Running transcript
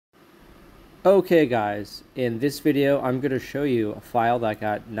Okay guys, in this video I'm going to show you a file that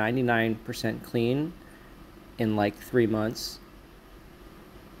got 99% clean in like 3 months.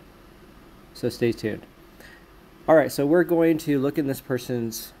 So stay tuned. Alright, so we're going to look in this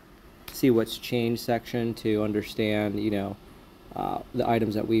person's see what's changed section to understand, the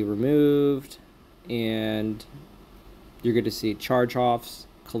items that we removed, and you're going to see charge-offs,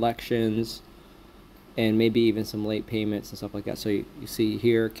 collections, and maybe even some late payments and stuff like that. So you see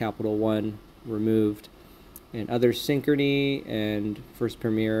here, Capital One removed, and other Synchrony and First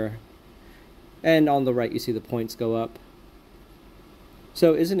Premier, and on the right you see the points go up.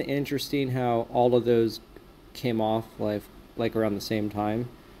 So isn't it interesting how all of those came off like around the same time?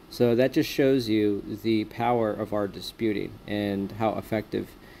 So that just shows you the power of our disputing and how effective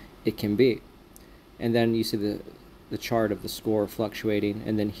it can be. And then you see the chart of the score fluctuating,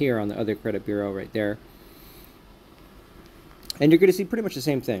 and then here on the other credit bureau right there, and you're going to see pretty much the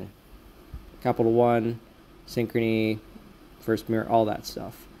same thing. Capital One, Synchrony, First Mirror, all that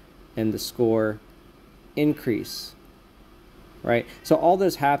stuff, and the score increase, right? So all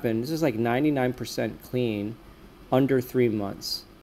this happened. This is like 99% clean under 3 months.